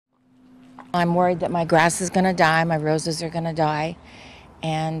I'm worried that my grass is going to die, my roses are going to die,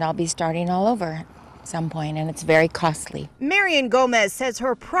 and I'll be starting all over at some point, and it's very costly. Marian Gomez says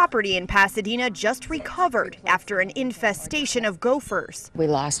her property in Pasadena just recovered after an infestation of gophers. We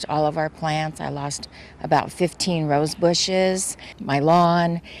lost all of our plants. I lost about 15 rose bushes, my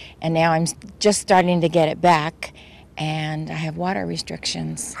lawn, and now I'm just starting to get it back. And I have water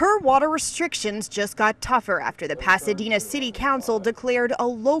restrictions. Her water restrictions just got tougher after the Pasadena City Council declared a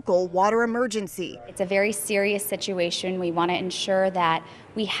local water emergency. It's a very serious situation. We want to ensure that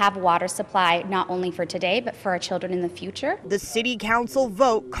we have water supply not only for today, but for our children in the future. The City Council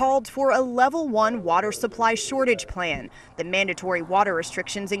vote called for a level 1 water supply shortage plan. The mandatory water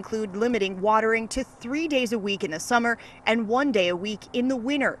restrictions include limiting watering to 3 days a week in the summer and 1 day a week in the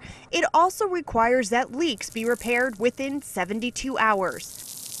winter. It also requires that leaks be repaired within 72 hours.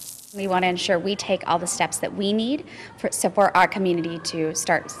 We want to ensure we take all the steps that we need for our community to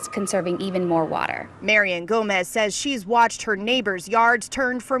start conserving even more water. Marian Gomez says she's watched her neighbors' yards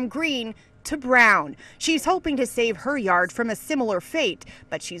turn from green to brown. She's hoping to save her yard from a similar fate,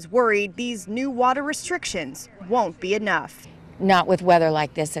 but she's worried these new water restrictions won't be enough. Not with weather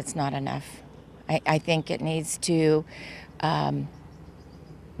like this, it's not enough. I think it needs to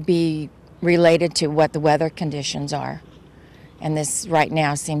be related to what the weather conditions are. And this right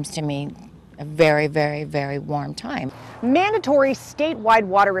now seems to me a very, very, very warm time. Mandatory statewide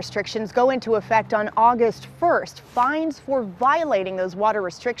water restrictions go into effect on August 1st. Fines for violating those water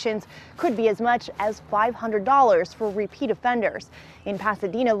restrictions could be as much as $500 for repeat offenders. In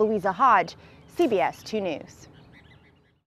Pasadena, Louisa, Hodge, CBS 2 News.